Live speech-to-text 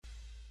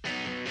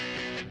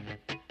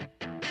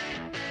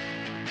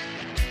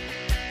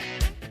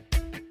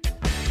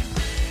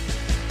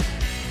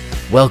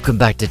Welcome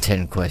back to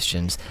 10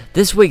 Questions.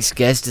 This week's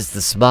guest is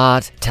the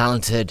smart,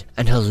 talented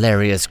and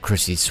hilarious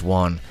Chrissie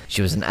Swan.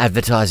 She was an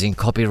advertising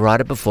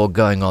copywriter before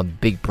going on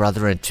Big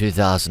Brother in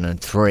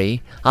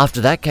 2003. After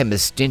that came a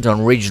stint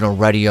on regional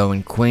radio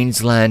in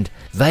Queensland,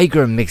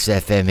 Vega and Mix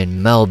FM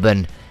in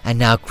Melbourne, and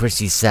now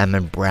Chrissie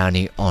Salmon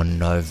Brownie on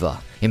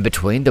Nova. In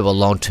between, there were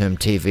long-term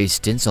TV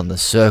stints on The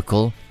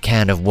Circle,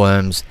 Can of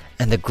Worms,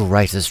 and The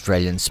Great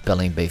Australian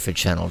Spelling Bee for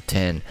Channel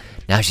 10.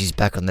 Now she's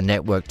back on the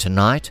network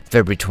tonight,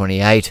 February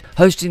 28,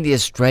 hosting the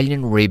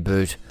Australian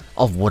reboot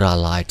of Would I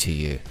Lie to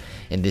You.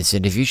 In this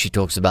interview, she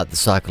talks about the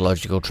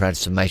psychological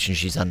transformation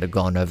she's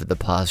undergone over the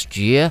past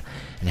year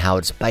and how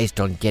it's based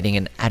on getting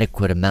an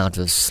adequate amount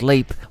of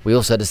sleep. We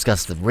also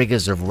discuss the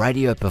rigors of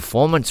radio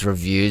performance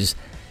reviews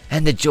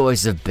and the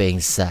joys of being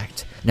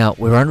sacked. Now,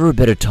 we're under a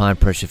bit of time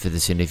pressure for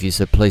this interview,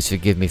 so please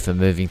forgive me for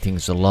moving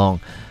things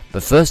along.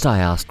 But first I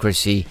asked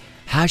Chrissie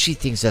how she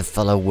thinks her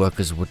fellow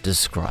workers would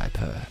describe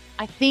her.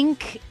 I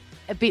think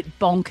a bit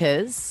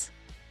bonkers,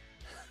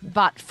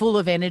 but full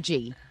of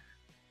energy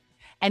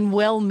and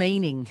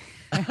well-meaning.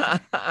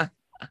 I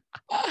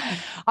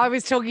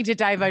was talking to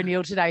Dave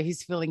O'Neill today,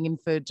 who's filling in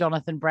for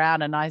Jonathan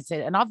Brown, and I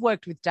said, and I've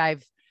worked with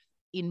Dave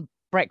in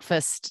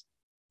breakfast,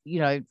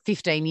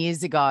 15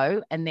 years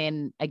ago, and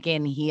then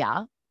again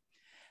here.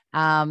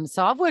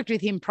 So I've worked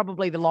with him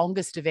probably the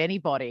longest of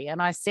anybody.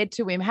 And I said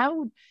to him,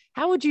 how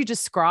would you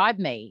describe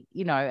me,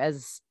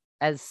 as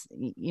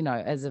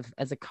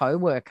a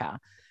co-worker?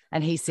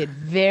 And he said,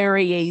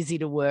 very easy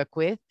to work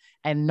with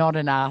and not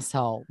an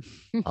asshole.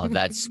 Oh,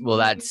 that's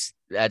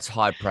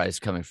high praise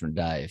coming from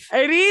Dave.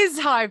 It is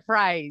high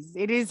praise.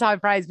 It is high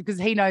praise because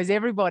he knows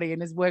everybody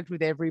and has worked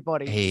with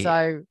everybody.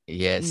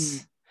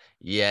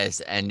 Yes,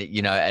 and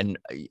and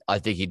I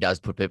think he does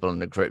put people in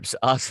the groups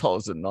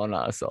assholes and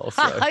non-assholes.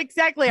 So.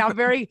 Exactly. I'm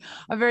very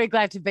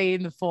glad to be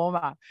in the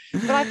former.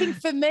 But I think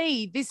for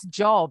me, this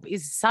job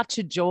is such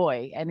a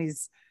joy and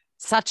is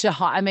such a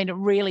high. I mean, it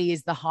really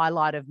is the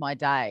highlight of my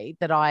day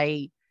that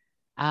I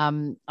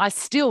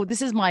still.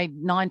 This is my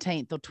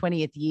 19th or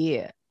 20th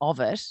year of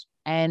it,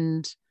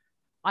 and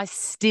I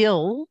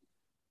still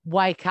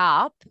wake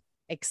up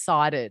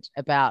excited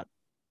about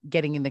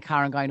getting in the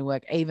car and going to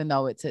work, even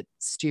though it's at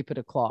stupid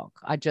o'clock.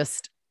 I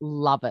just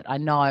love it. I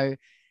know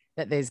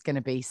that there's going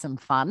to be some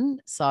fun.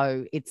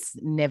 So it's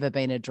never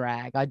been a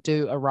drag. I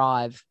do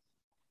arrive,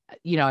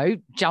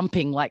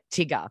 jumping like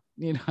Tigger,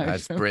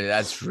 That's brilliant.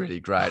 That's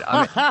really great.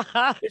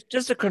 I mean,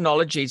 just a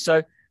chronology.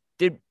 So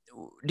did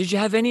you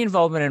have any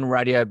involvement in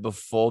radio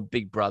before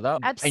Big Brother?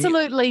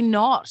 Absolutely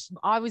not.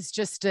 I was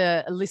just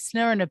a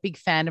listener and a big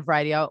fan of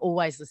radio. I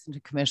always listened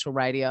to commercial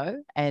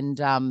radio and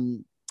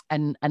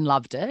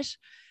loved it.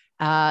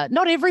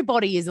 Not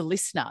everybody is a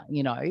listener,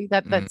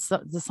 that's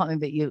something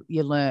that you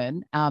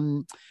learn.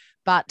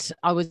 But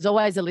I was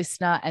always a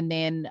listener, and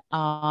then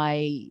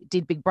I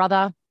did Big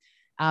Brother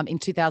in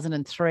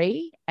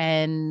 2003,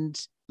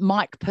 and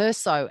Mike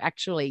Perso,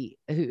 actually,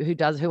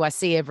 who I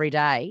see every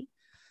day,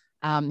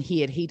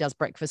 he does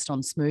breakfast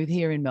on Smooth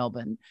here in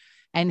Melbourne,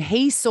 and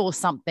he saw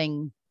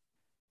something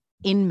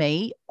in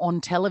me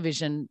on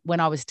television when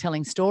I was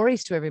telling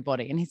stories to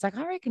everybody, and he's like,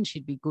 I reckon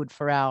she'd be good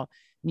for our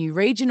new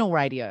regional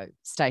radio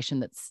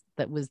station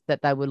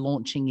that they were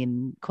launching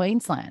in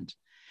Queensland.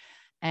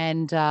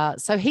 And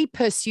so he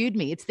pursued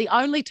me. It's the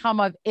only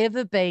time I've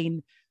ever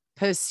been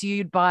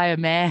pursued by a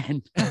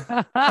man,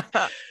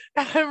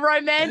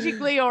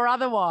 romantically or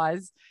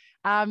otherwise.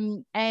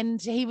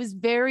 And he was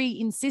very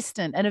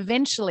insistent. And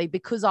eventually,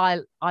 because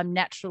I'm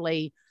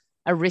naturally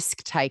a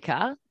risk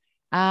taker,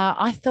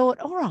 I thought,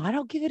 all right,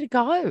 I'll give it a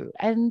go.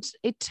 And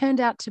it turned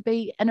out to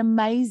be an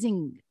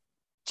amazing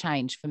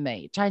change for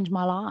me. It changed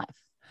my life.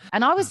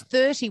 And I was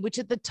 30, which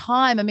at the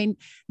time, I mean,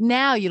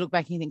 now you look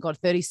back and you think, God,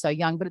 30 is so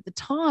young. But at the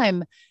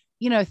time,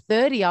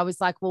 30, I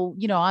was like, well,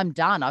 I'm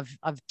done.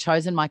 I've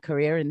chosen my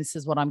career and this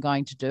is what I'm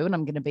going to do. And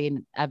I'm going to be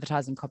an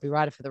advertising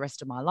copywriter for the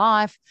rest of my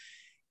life.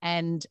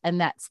 And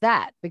that's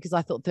that, because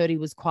I thought 30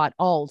 was quite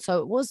old. So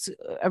it was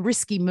a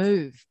risky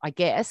move, I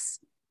guess,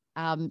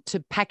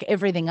 to pack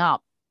everything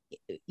up,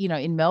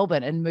 in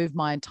Melbourne and move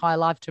my entire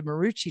life to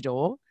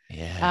Maroochydore.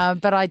 Yeah.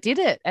 But I did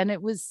it, and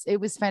it was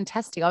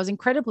fantastic. I was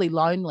incredibly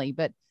lonely,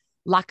 but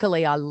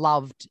luckily I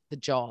loved the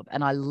job,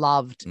 and I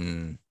loved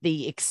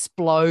the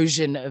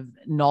explosion of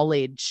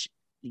knowledge,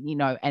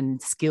 and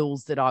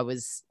skills that I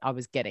was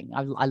getting.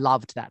 I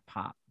loved that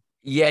part.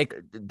 Yeah,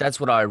 that's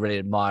what I really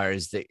admire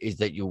is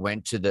that you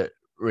went to the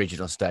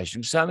regional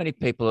station. So many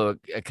people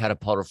are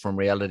catapulted from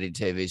reality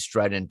TV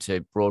straight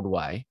into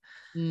Broadway,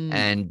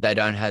 and they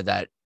don't have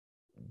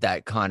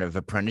that kind of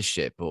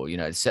apprenticeship or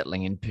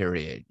settling in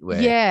period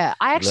where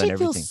I actually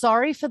feel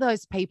sorry for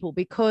those people,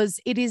 because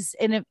it is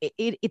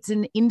it's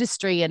an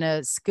industry and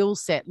a skill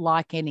set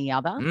like any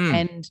other.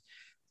 And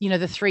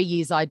the 3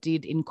 years I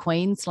did in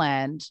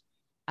Queensland,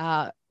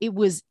 it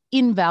was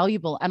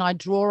invaluable, and I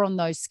draw on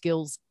those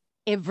skills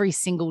every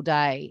single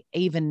day,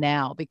 even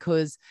now,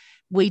 because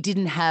we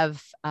didn't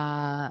have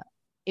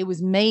it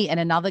was me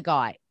and another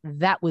guy.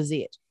 That was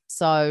it.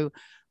 So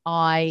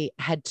I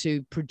had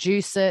to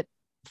produce it,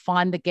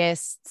 find the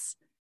guests,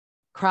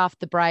 craft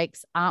the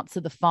breaks, answer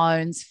the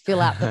phones,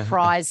 fill out the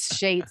prize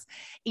sheets,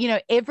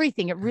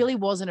 everything. It really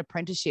was an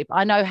apprenticeship.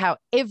 I know how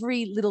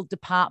every little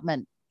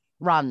department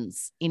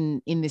runs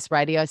in this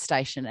radio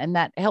station, and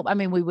that helped. I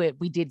mean,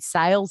 we did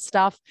sales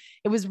stuff.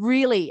 It was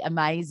really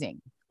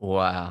amazing.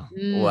 Wow.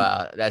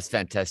 Wow. That's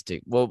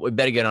fantastic. Well, we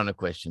better get on a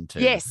question too.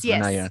 Yes.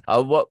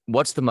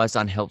 What's the most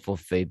unhelpful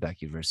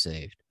feedback you've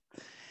received?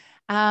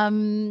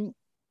 I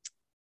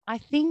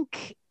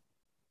think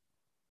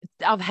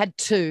I've had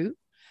two.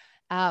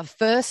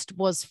 First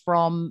was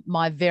from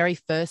my very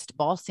first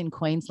boss in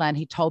Queensland.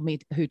 Who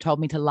told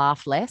me to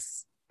laugh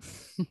less.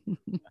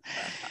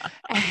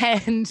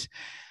 And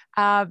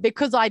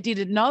because I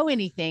didn't know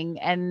anything,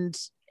 and,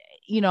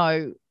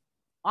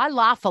 I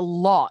laugh a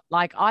lot.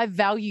 Like, I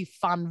value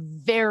fun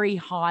very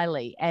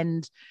highly,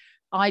 and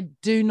I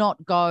do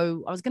not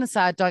go, I was going to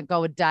say I don't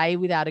go a day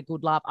without a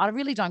good laugh. I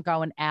really don't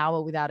go an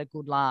hour without a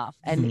good laugh.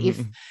 And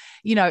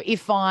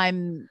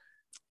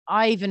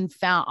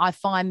I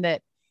find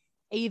that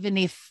even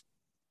if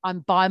I'm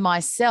by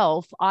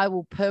myself, I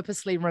will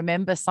purposely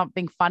remember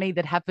something funny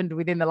that happened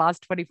within the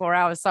last 24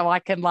 hours so I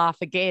can laugh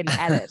again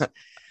at it.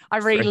 I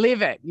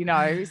relive it,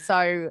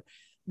 So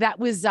that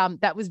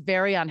was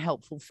very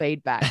unhelpful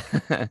feedback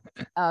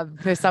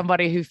for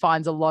somebody who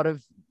finds a lot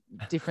of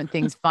different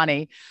things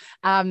funny.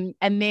 And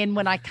then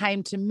when I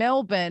came to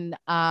Melbourne,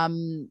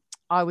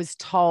 I was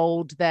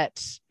told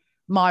that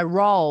my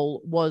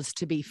role was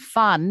to be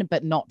fun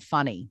but not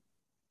funny.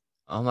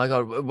 Oh my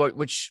God!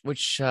 Which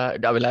are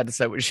we allowed to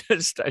say which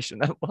station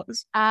that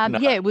was? No.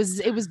 Yeah, it was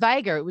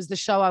Vega. It was the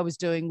show I was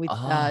doing with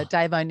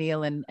Dave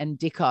O'Neill and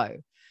Dicko.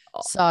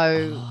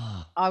 So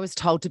I was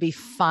told to be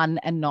fun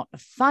and not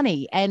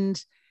funny,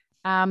 and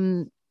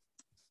I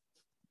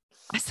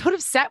sort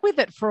of sat with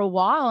it for a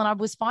while, and I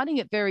was finding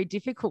it very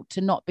difficult to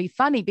not be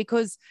funny,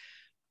 because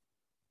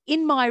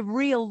in my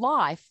real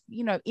life,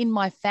 in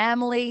my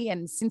family,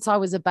 and since I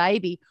was a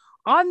baby,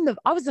 I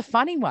was the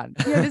funny one.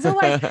 There's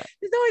always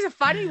a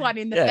funny one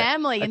in the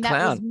family, and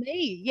that was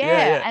me.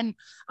 Yeah. And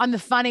I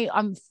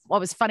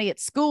was funny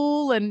at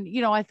school, and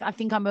I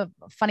think I'm a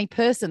funny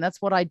person.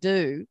 That's what I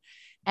do.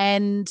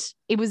 And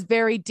it was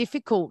very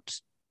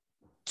difficult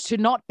to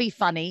not be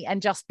funny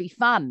and just be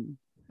fun.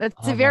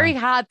 That's a very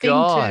hard thing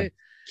to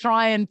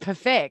try and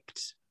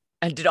perfect.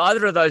 And did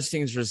either of those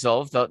things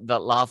resolve, that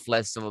laugh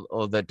less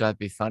or that don't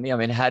be funny? I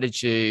mean, how did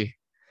you?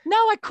 No,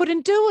 I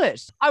couldn't do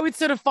it. I would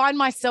sort of find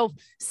myself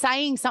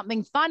saying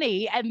something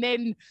funny, and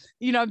then,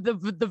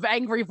 the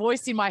angry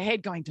voice in my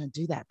head going, "Don't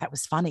do that. That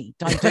was funny.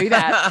 Don't do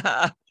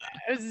that."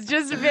 It was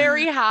just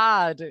very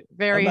hard.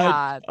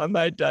 Hard. I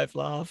made Dave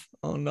laugh.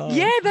 Oh no.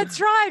 Yeah,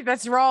 that's right.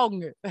 That's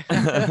wrong.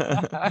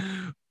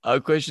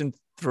 Question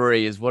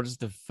 3 is, what is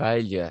the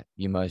failure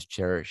you most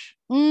cherish?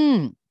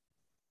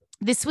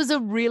 This was a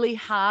really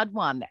hard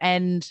one.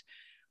 And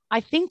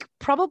I think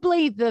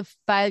probably the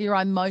failure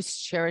I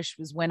most cherished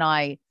was when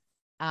I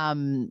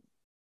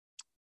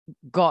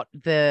got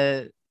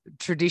the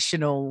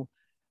traditional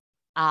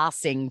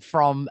arsing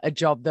from a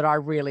job that I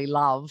really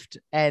loved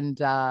and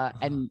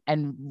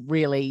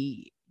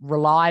really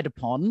relied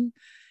upon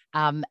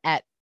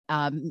at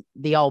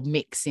the old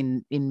Mix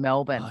in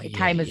Melbourne. It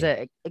came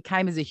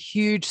as a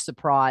huge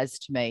surprise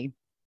to me,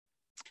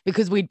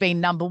 because we'd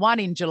been number 1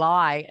 in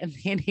July, and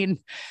then in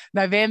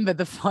November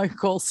the phone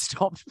call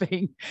stopped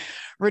being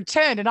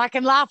returned. And I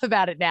can laugh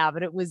about it now,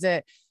 but it was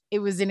an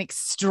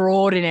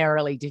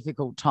extraordinarily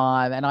difficult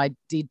time, and I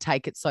did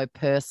take it so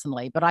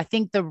personally. But I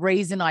think the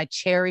reason I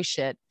cherish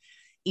it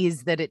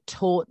is that it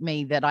taught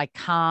me that I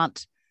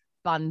can't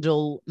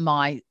bundle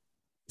my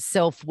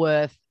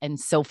self-worth and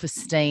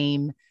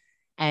self-esteem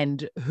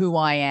and who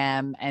I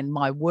am and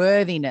my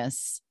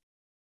worthiness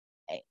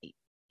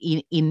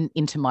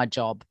into my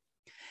job.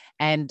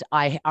 And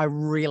I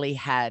really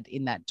had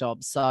in that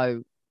job.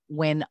 So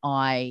when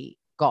I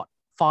got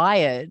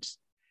fired,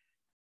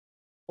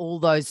 all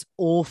those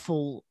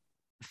awful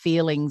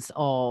feelings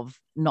of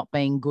not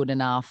being good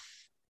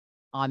enough,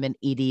 I'm an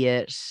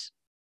idiot,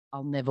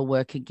 I'll never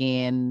work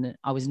again,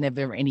 I was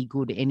never any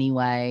good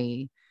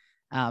anyway,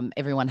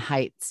 everyone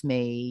hates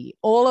me,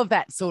 all of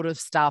that sort of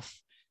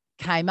stuff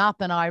came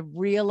up, and I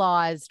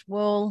realized,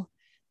 well,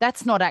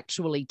 that's not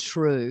actually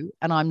true.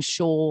 And I'm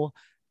sure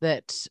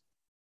that,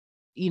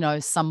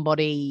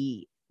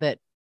 somebody that,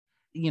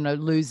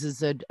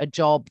 loses a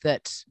job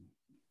that,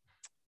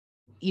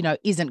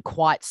 isn't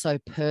quite so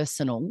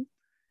personal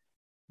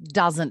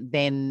doesn't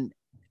then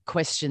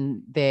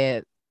question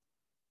their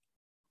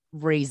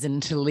reason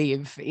to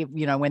live,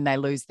 when they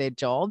lose their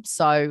job.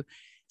 So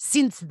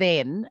since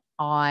then,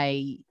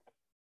 I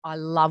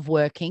love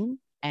working,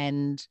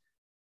 and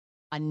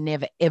I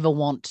never, ever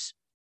want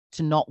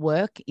to not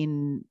work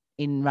in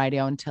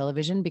radio and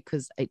television,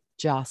 because it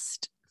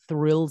just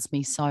thrills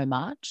me so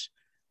much.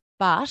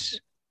 But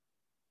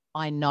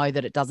I know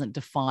that it doesn't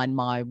define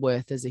my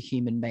worth as a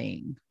human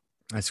being.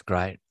 That's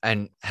great.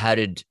 And how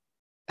did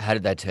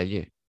they tell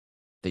you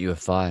that you were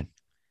fired?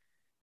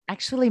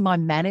 Actually, my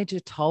manager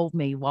told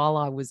me while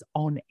I was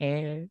on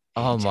air.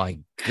 Oh my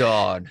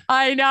God.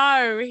 I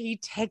know. He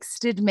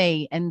texted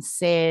me and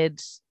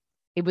said,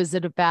 It was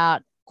at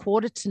about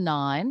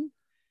 8:45.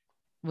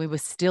 We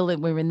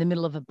were in the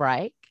middle of a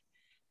break,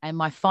 and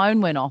my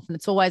phone went off, and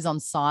it's always on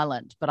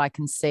silent, but I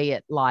can see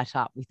it light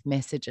up with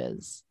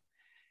messages.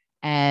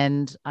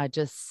 And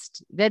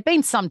there'd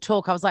been some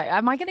talk. I was like,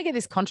 am I going to get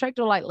this contract?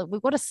 Or like, look,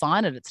 we've got to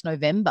sign it. It's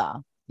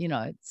November,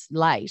 it's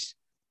late.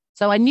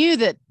 So I knew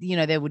that,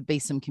 there would be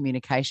some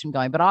communication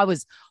going, but I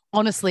was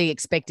honestly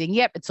expecting,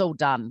 yep, it's all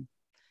done.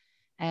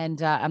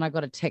 And I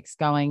got a text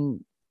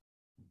going,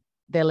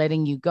 they're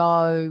letting you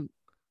go.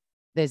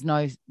 There's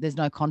no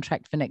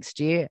contract for next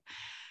year.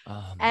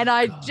 Oh and my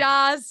I God.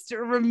 just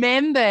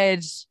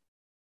remembered,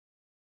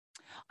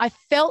 I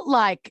felt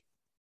like,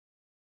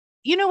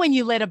 when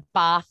you let a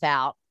bath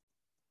out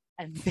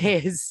and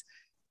there's,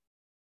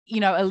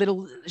 a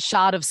little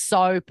shard of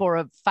soap or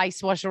a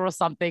face washer or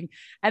something,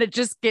 and it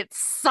just gets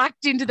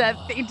sucked into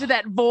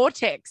that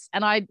vortex.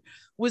 And I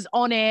was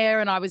on air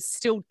and I was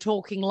still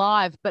talking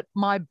live, but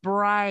my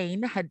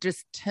brain had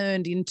just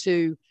turned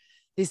into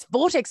this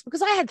vortex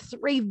because I had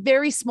 3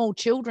 very small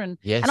children.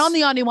 Yes. And I'm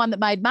the only one that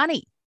made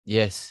money.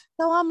 Yes.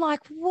 So I'm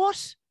like,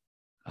 what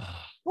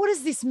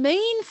does this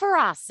mean for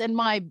us and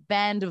my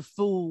band of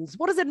fools?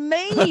 What does it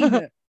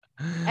mean?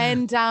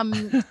 And so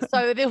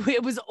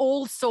it was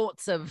all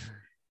sorts of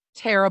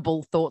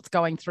terrible thoughts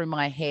going through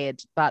my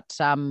head. But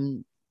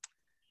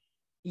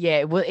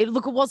it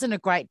wasn't a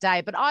great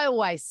day. But I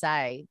always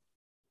say,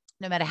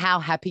 no matter how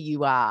happy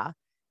you are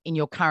in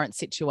your current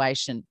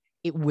situation,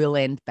 it will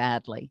end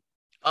badly.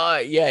 Oh,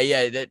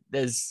 yeah.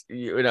 There's,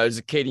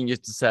 as Keating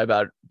used to say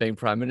about being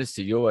prime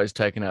minister, you're always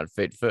taking out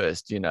feet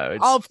first,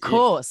 Of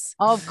course.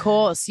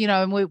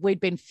 And we'd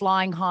been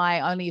flying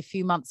high only a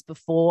few months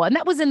before. And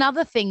that was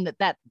another thing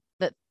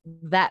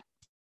that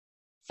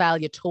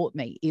failure taught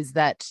me, is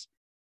that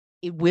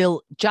it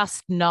will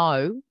just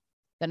know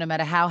that no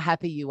matter how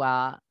happy you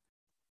are,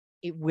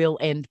 it will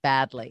end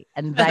badly.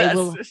 And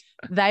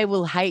they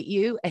will hate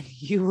you and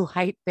you will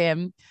hate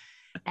them.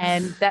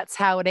 And that's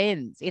how it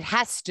ends. It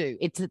has to.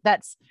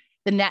 That's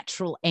the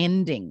natural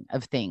ending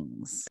of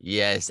things.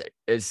 Yes,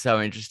 it's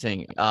so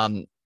interesting.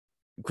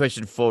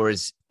 Question 4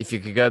 is, if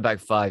you could go back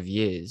 5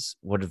 years,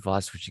 what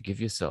advice would you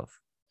give yourself?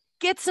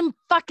 Get some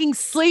fucking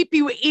sleep,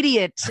 you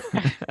idiot.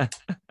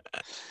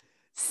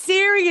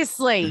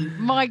 Seriously,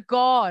 my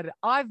God,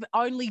 I've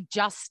only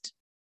just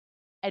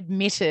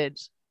admitted.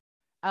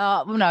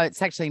 No,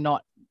 it's actually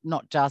not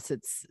just.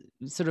 It's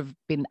sort of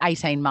been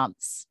 18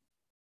 months.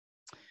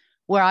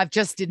 Where I've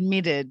just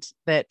admitted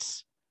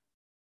that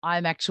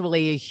I'm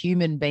actually a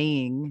human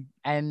being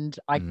and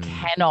I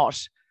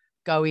cannot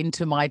go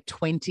into my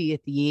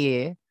 20th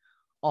year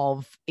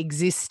of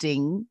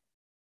existing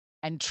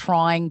and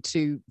trying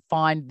to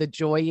find the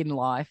joy in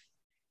life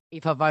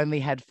if I've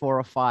only had 4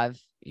 or 5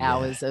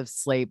 hours of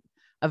sleep,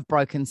 of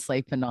broken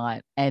sleep a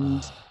night.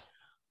 And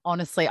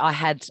honestly,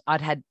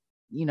 I'd had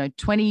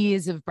 20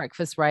 years of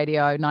breakfast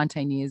radio,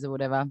 19 years or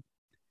whatever,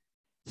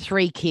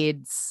 3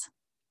 kids,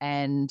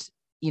 and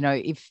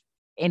if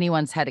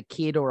anyone's had a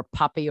kid or a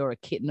puppy or a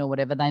kitten or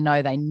whatever, they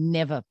know they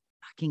never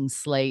fucking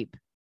sleep.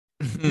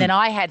 Then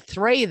I had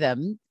 3 of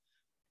them.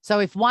 So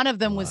if one of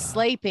them was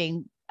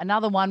sleeping,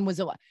 another one was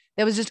awake.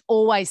 There was just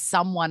always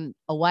someone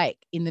awake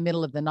in the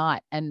middle of the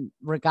night. And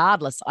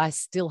regardless, I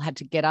still had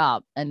to get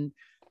up and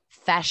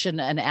fashion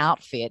an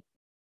outfit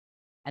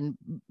and,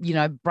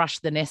 brush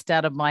the nest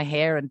out of my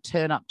hair and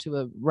turn up to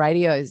a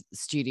radio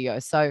studio.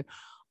 So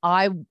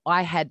I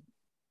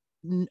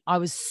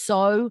was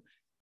so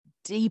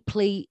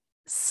deeply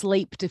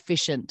sleep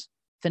deficient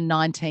for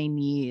 19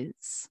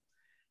 years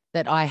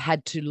that I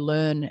had to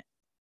learn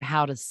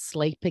how to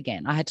sleep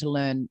again. I had to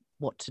learn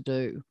what to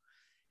do.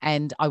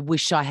 And I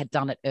wish I had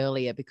done it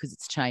earlier because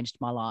it's changed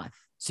my life.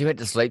 So you went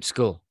to sleep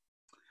school?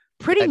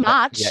 Pretty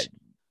much.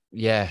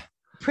 Yeah.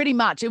 Pretty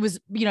much. It was,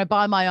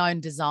 by my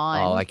own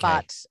design. Oh, okay.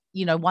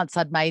 But, once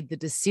I'd made the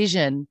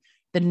decision,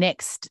 the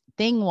next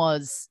thing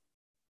was,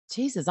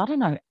 Jesus, I don't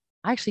know.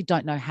 I actually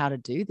don't know how to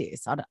do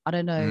this. I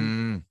don't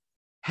know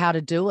how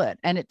to do it.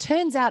 And it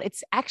turns out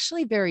it's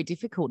actually very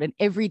difficult. And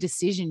every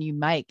decision you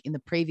make in the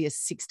previous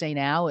 16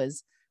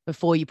 hours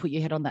before you put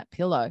your head on that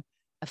pillow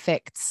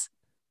affects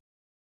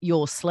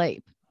your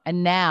sleep.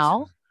 And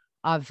now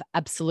I've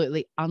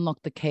absolutely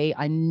unlocked the key.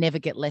 I never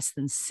get less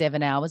than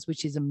 7 hours,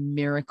 which is a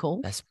miracle.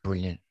 That's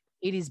brilliant.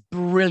 It is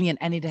brilliant.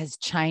 And it has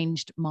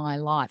changed my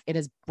life.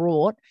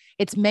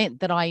 It's meant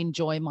that I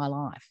enjoy my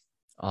life.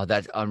 Oh,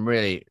 I'm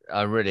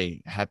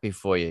really happy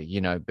for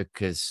you,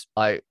 because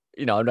I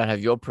don't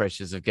have your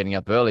pressures of getting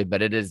up early,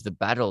 but it is the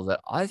battle that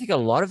I think a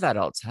lot of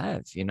adults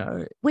have,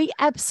 We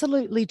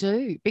absolutely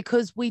do,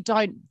 because we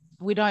don't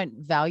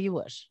value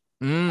it.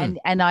 And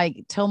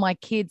I tell my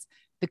kids,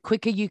 the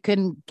quicker you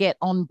can get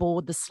on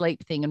board the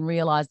sleep thing and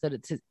realize that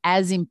it's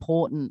as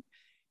important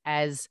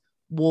as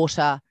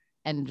water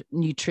and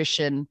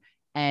nutrition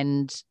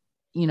and,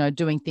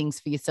 doing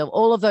things for yourself,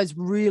 all of those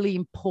really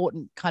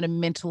important kind of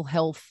mental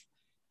health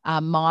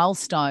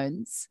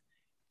milestones,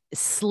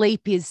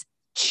 sleep is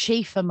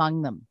chief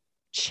among them.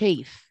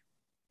 Chief.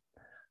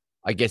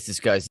 I guess this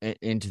goes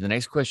into the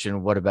next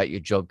question. What about your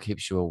job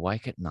keeps you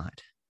awake at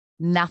night?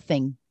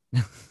 Nothing.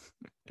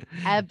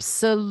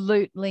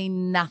 Absolutely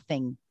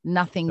nothing.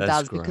 Nothing That's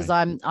does, because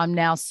great. I'm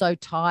now so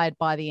tired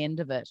by the end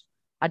of it.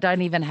 I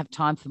don't even have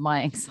time for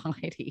my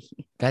anxiety.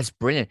 That's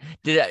brilliant.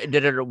 Did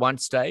it at one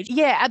stage?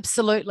 Yeah,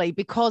 absolutely.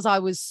 Because I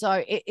was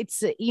so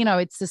it's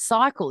a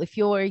cycle. If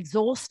you're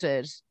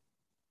exhausted,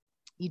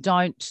 you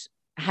don't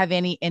have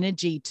any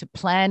energy to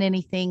plan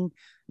anything.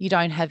 You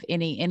don't have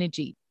any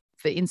energy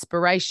for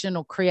inspiration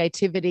or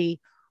creativity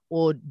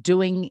or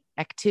doing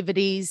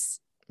activities.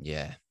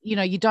 Yeah.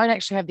 You don't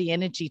actually have the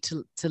energy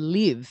to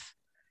live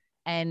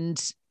and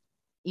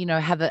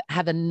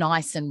have a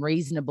nice and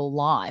reasonable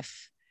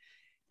life.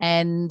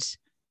 And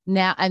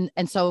now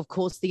and so of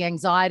course the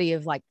anxiety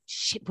of like,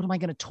 shit, what am I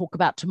going to talk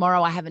about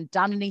tomorrow? I haven't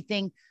done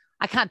anything.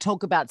 I can't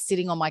talk about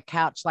sitting on my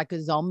couch like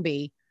a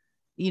zombie,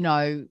 you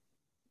know,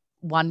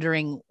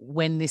 wondering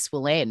when this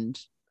will end.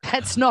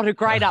 That's not a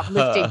great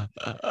uplifting.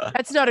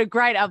 That's not a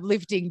great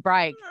uplifting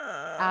break.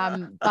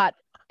 But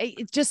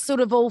it just sort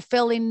of all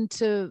fell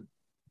into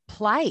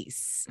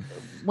place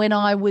when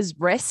I was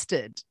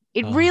rested.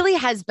 It Oh, really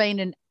has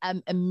been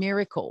a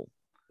miracle.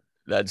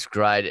 that's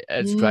great.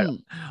 It's great.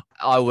 Mm.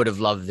 I would have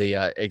loved the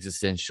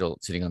existential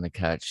sitting on the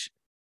couch,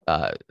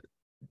 uh,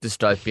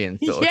 dystopian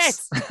thoughts.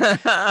 Yes.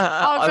 Oh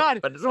God,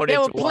 But it's all there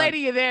were into one.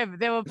 plenty of them.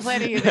 There were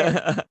plenty of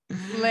them.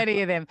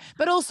 Plenty of them.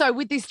 But also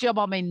with this job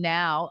I'm in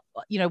now,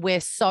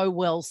 we're so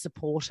well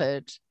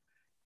supported.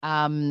 That's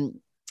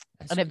And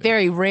it good.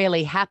 very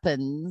rarely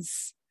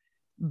happens.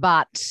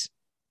 But,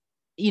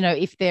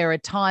 if there are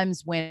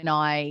times when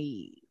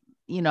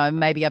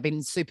maybe I've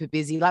been super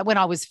busy, like when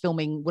I was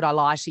filming Would I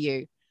Lie to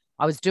You,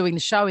 I was doing the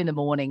show in the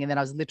morning and then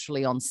I was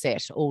literally on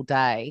set all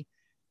day.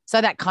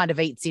 So that kind of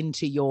eats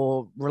into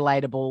your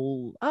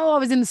relatable. Oh, I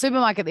was in the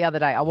supermarket the other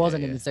day. I Yeah,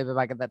 wasn't in yeah, the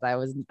supermarket that day.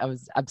 I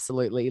was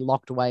absolutely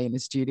locked away in the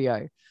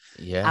studio.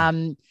 yeah,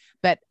 Um,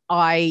 but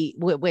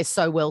we're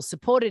so well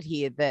supported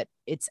here that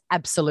it's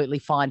absolutely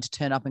fine to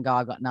turn up and go,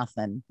 I got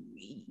nothing.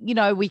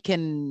 We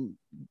can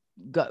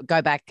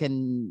go back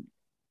and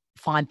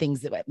find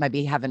things that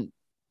maybe haven't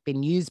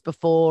been used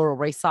before, or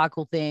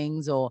recycle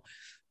things, or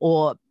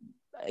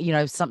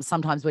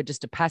sometimes we're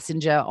just a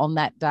passenger on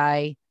that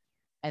day,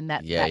 and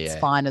yeah, that's yeah,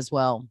 fine as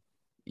well.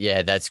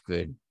 yeah. That's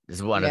good.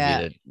 There's one of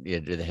you Yeah,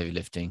 to do the heavy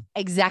lifting.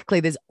 exactly.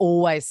 There's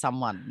always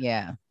someone.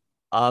 Yeah.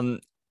 Um,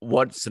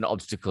 what's an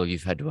obstacle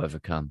you've had to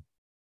overcome?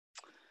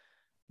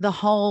 The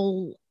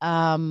whole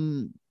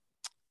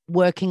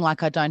working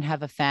like I don't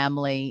have a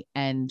family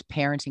and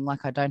parenting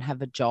like I don't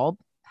have a job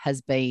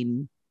has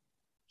been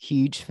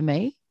huge for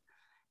me.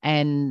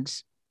 And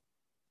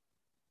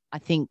I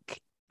think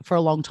for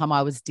a long time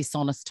I was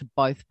dishonest to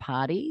both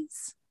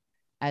parties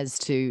as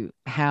to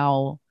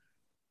how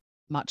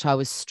much I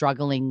was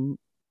struggling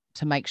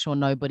to make sure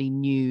nobody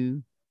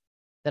knew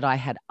that I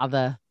had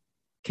other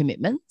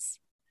commitments.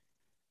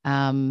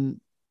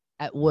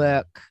 At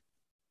work,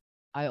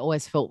 I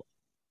always felt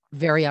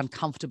very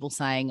uncomfortable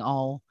saying,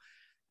 oh,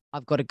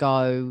 I've got to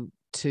go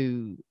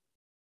to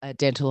a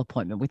dental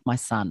appointment with my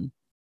son,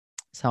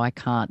 so I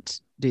can't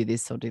do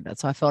this or do that.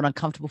 So I felt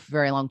uncomfortable for a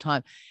very long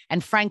time.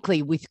 And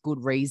frankly, with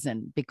good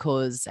reason,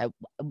 because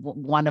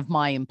one of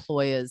my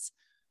employers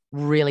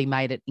really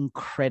made it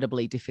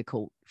incredibly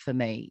difficult for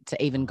me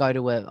to even go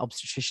to an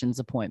obstetrician's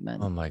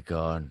appointment. Oh my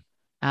God.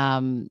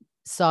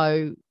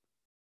 So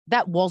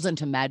that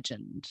wasn't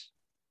imagined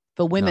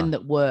for women No.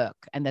 that work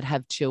and that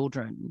have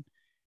children,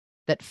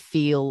 that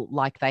feel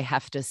like they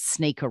have to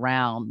sneak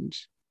around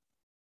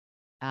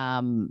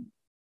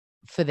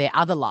for their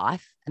other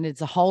life, and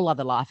it's a whole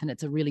other life, and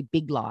it's a really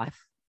big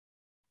life.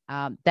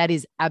 That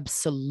is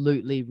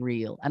absolutely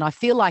real. And I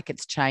feel like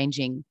it's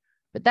changing,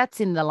 but that's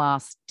in the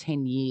last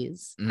 10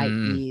 years, 8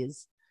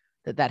 years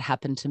that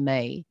happened to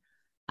me.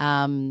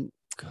 And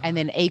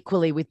then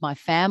equally with my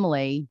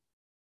family,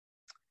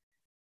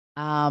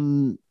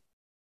 it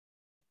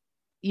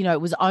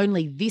was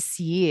only this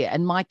year,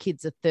 and my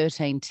kids are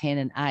 13, 10,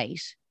 and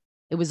 8.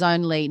 It was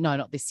only, no,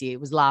 not this year, it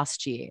was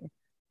last year,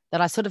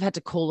 that I sort of had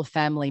to call a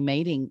family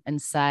meeting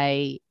and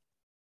say,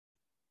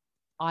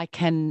 I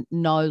can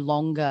no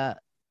longer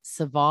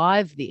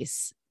survive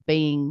this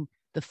being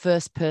the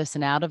first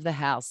person out of the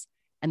house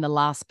and the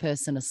last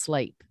person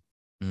asleep.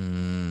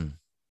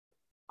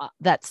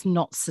 That's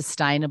not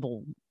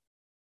sustainable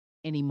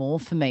anymore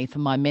for me, for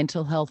my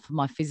mental health, for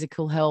my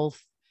physical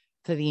health,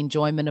 for the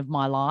enjoyment of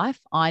my life.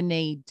 I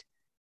need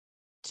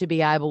to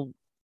be able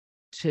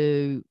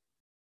to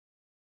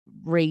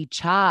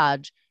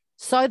recharge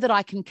so that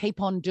I can keep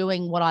on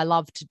doing what I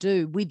love to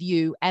do with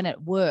you and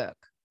at work.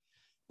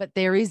 But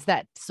there is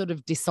that sort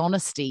of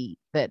dishonesty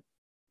that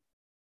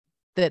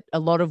a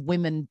lot of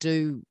women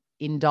do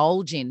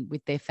indulge in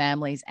with their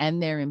families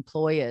and their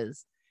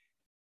employers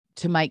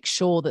to make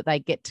sure that they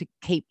get to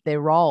keep their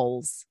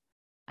roles,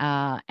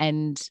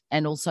 and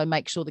also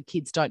make sure the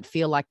kids don't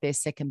feel like they're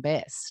second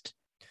best.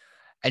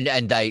 And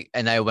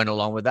they went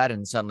along with that,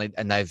 and suddenly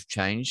they've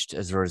changed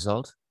as a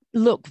result.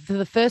 Look, for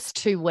the first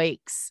 2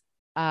 weeks,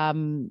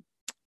 my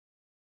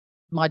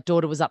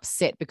daughter was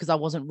upset because I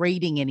wasn't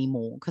reading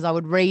anymore, because I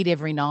would read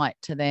every night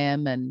to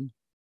them and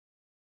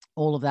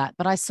all of that.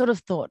 But I sort of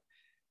thought,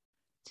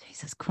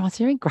 Jesus Christ,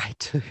 you're in grade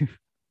 2.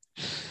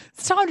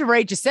 It's time to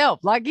read yourself.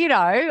 Like, you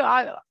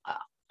know,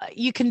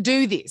 you can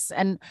do this.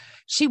 And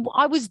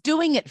I was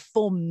doing it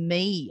for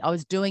me. I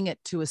was doing it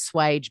to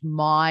assuage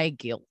my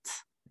guilt.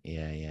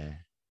 Yeah, yeah.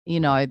 You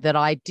know, that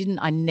I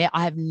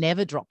have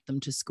never dropped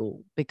them to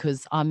school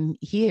because I'm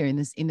here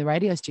in the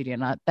radio studio,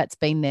 and that's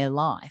been their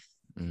life.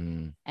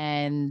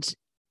 And,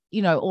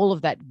 you know, all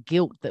of that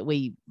guilt that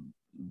we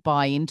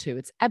buy into,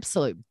 it's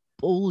absolute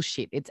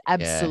bullshit. It's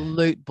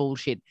absolute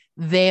bullshit.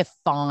 They're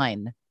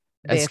fine.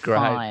 That's They're great.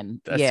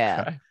 fine. That's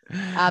great.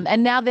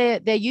 And now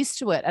they're used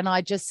to it. And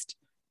I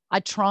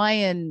try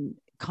and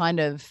kind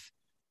of,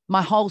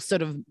 my whole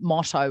sort of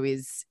motto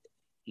is,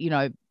 you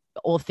know,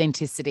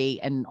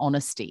 authenticity and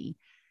honesty.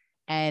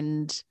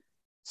 And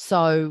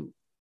so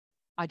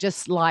I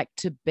just like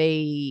to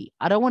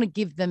I don't want to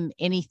give them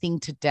anything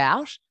to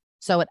doubt.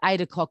 So at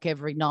 8:00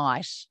 every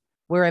night,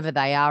 wherever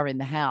they are in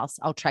the house,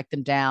 I'll track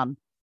them down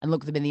and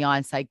look them in the eye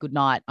and say, good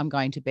night, I'm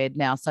going to bed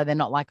now. So they're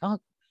not like, oh,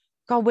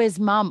 God, where's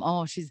mum?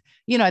 Oh, she's,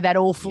 you know, that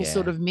awful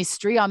sort of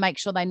mystery. I make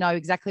sure they know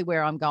exactly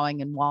where I'm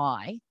going and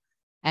why.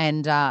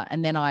 And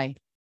then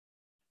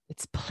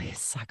it's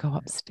bliss. I go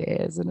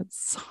upstairs and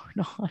it's so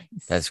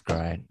nice. That's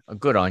great.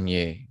 Good on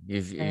you.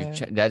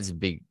 It's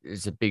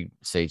a big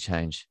sea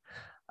change.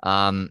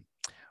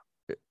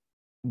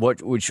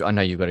 Which I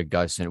know you've got to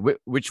go soon.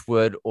 Which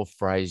word or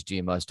phrase do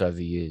you most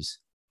overuse?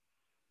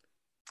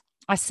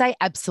 I say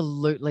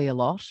absolutely a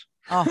lot.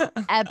 Oh,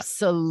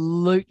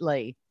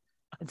 absolutely.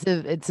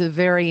 It's a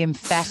very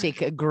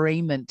emphatic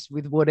agreement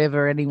with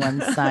whatever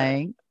anyone's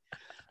saying.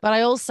 But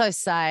I also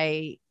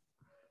say,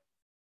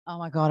 oh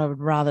my God, I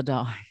would rather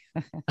die.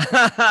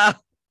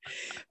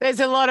 There's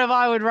a lot of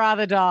I would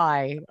rather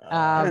die.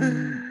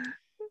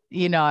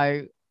 You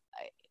know,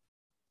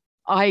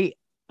 I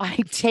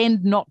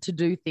tend not to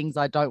do things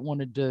I don't want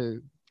to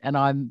do, and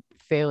I'm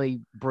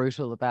fairly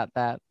brutal about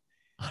that.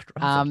 I'd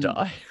rather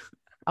die.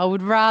 I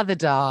would rather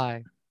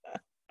die.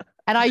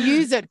 And I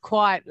use it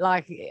quite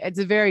like it's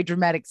a very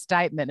dramatic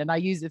statement, and I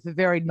use it for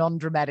very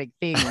non-dramatic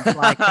things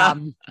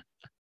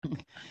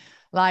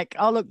like,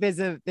 oh, look, there's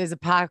a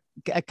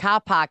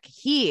car park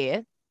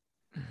here.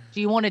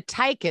 Do you want to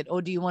take it,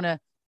 or do you want to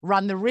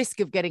run the risk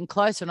of getting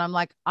closer? And I'm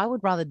like, I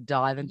would rather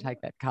die than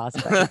take that car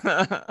space.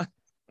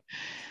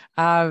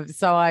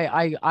 So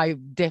I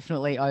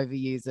definitely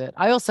overuse it.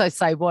 I also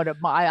say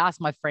I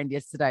asked my friend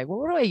yesterday, well,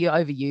 what do you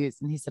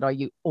overuse? And he said, oh,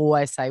 you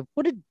always say,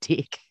 what a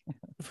dick.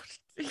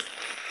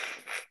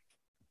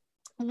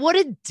 What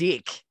a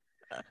dick.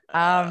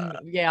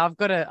 Yeah, I've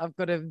got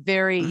a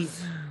very,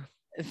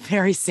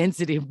 very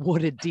sensitive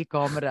what a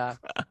dickometer.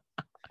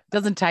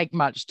 Doesn't take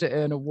much to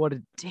earn a what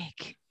a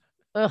dick.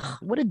 Ugh,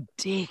 what a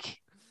dick.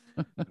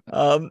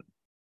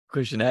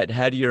 Question 8,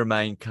 how do you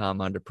remain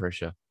calm under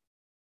pressure?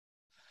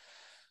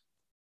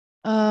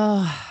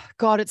 Oh,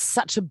 God, it's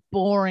such a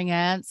boring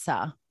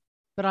answer,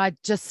 but I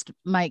just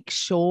make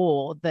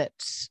sure that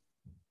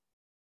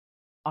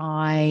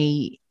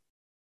I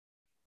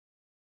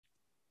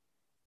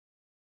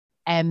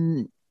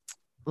am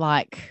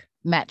like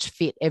match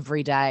fit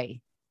every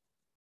day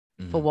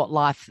for what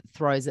life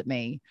throws at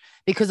me,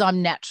 because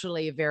I'm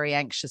naturally a very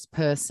anxious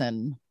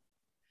person.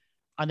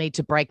 I need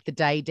to break the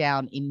day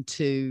down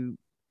into,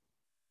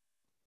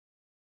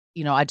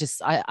 you know, I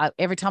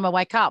every time I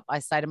wake up, I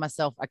say to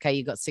myself, okay,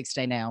 you got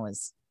 16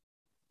 hours.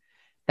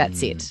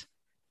 That's it.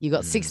 You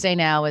got 16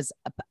 hours.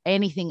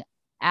 Anything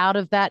out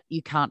of that,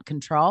 you can't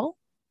control.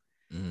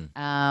 You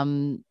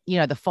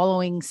know, the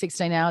following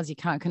 16 hours, you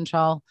can't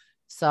control.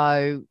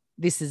 So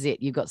this is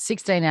it. You've got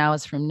 16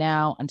 hours from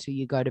now until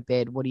you go to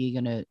bed. What are you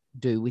going to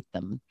do with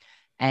them?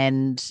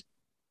 And,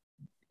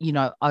 you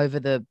know,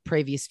 over the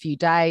previous few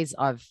days,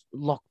 I've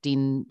locked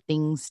in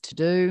things to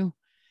do.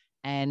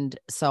 And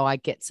so I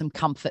get some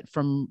comfort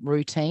from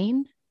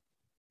routine.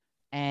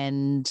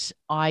 And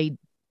I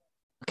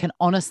can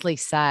honestly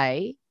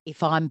say,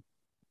 if I'm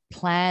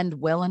planned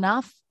well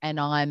enough and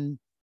I'm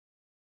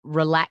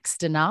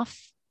relaxed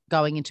enough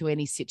going into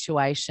any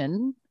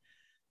situation,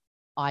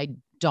 I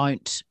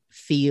don't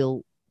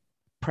feel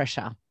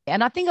pressure.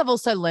 And I think I've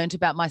also learned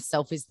about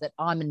myself is that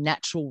I'm a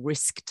natural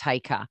risk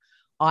taker.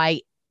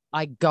 I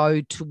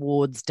go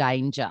towards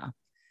danger.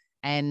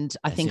 And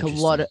I think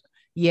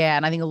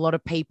and I think a lot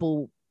of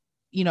people,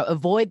 you know,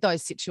 avoid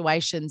those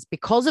situations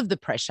because of the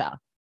pressure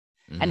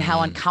and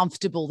how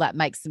uncomfortable that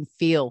makes them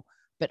feel.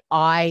 But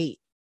I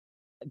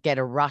get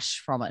a rush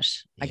from it.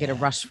 I get a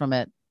rush from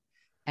it.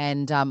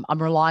 And I'm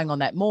relying on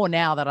that more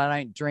now that I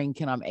don't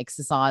drink and I'm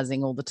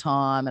exercising all the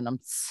time and I'm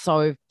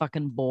so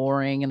fucking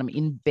boring and I'm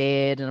in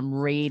bed and I'm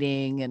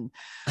reading and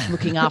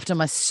looking after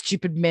my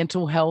stupid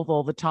mental health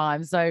all the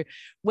time. So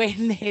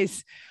when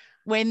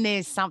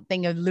there's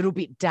something a little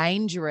bit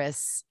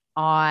dangerous,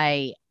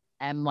 I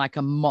am like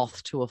a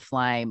moth to a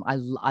flame. I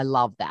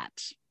love that.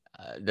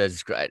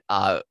 That's great.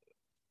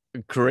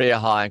 Career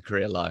high and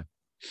career low.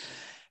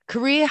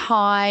 Career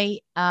high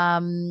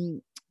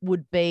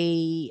would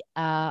be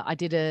I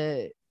did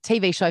a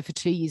TV show for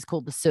 2 years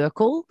called The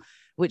Circle,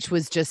 which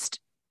was just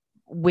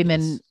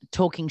women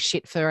talking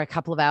shit for a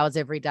couple of hours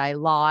every day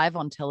live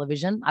on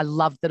television. I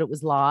loved that it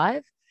was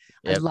live.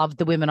 Yep. I loved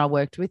the women I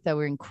worked with. They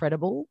were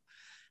incredible.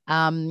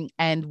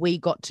 And we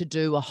got to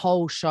do a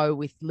whole show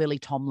with Lily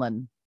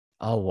Tomlin.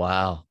 Oh,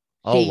 wow.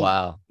 Oh,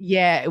 wow.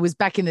 Yeah, it was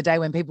back in the day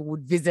when people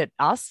would visit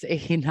us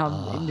in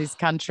this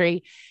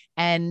country.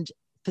 And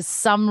for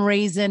some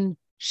reason,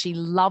 she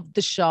loved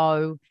the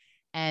show.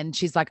 And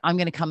she's like, I'm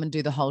going to come and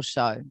do the whole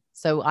show.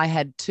 So I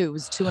had it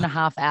was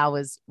 2.5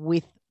 hours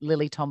with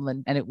Lily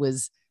Tomlin, and it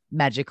was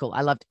magical.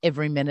 I loved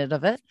every minute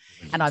of it.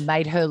 And I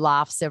made her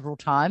laugh several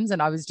times.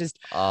 And I was just,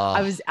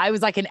 I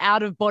was like an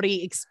out of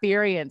body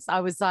experience. I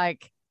was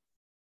like,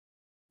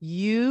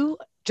 you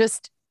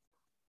just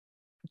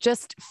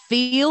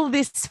feel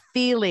this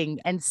feeling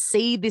and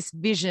see this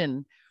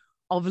vision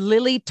of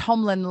Lily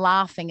Tomlin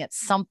laughing at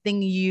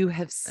something you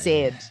have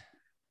said.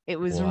 It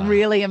was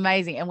really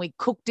amazing. And we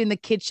cooked in the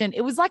kitchen.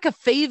 It was like a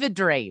fever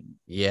dream.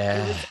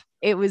 Yeah.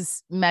 It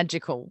was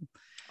magical.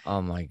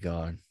 Oh, my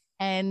God.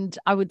 And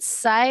I would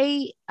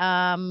say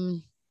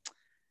the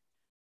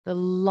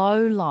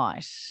low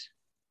light.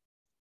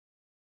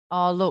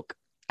 Oh, look,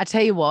 I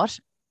tell you what,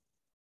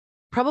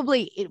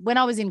 probably when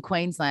I was in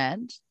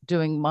Queensland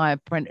doing my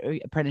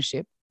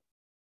apprenticeship,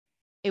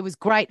 it was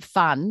great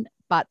fun,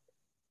 but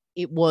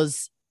it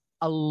was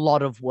a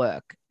lot of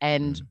work.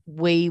 And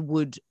we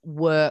would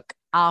work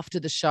after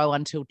the show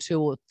until 2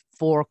 or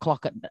 4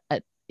 o'clock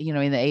at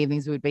in the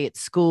evenings. We would be at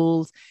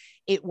schools.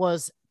 It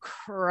was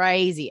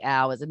crazy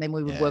hours. And then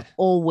we would work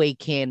all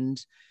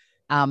weekend,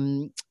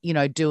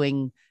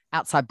 doing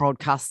outside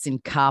broadcasts in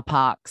car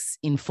parks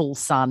in full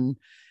sun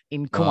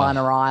in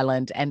Kawana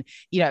Island. And,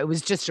 it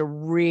was just a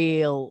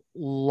real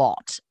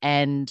lot.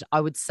 And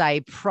I would say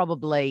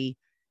probably,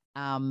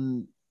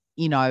 one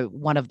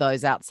of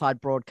those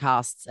outside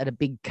broadcasts at a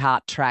big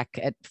kart track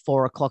at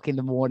 4 o'clock in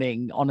the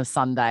morning on a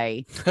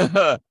Sunday,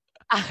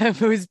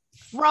 it was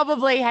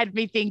probably had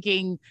me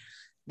thinking,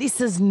 this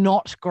is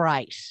not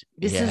great.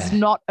 This is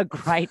not a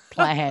great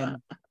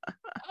plan.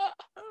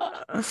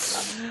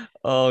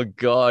 Oh,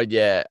 God,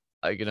 yeah,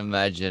 I can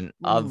imagine.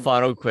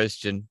 Final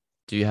question.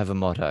 Do you have a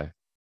motto?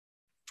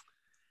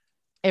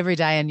 Every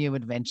day a new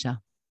adventure.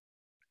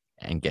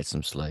 And get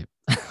some sleep.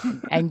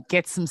 And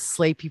get some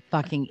sleep, you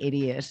fucking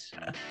idiot.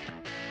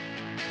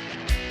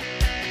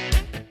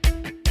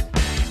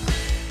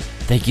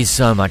 Thank you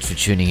so much for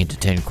tuning into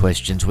 10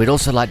 Questions. We'd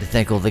also like to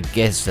thank all the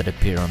guests that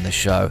appear on the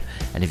show.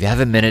 And if you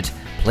have a minute,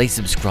 please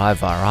subscribe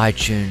via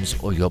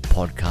iTunes or your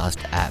podcast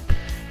app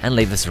and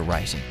leave us a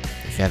rating.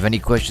 If you have any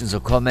questions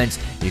or comments,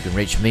 you can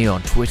reach me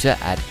on Twitter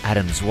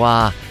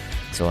 @AdamZwa.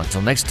 So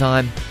until next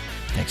time,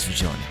 thanks for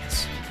joining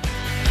us.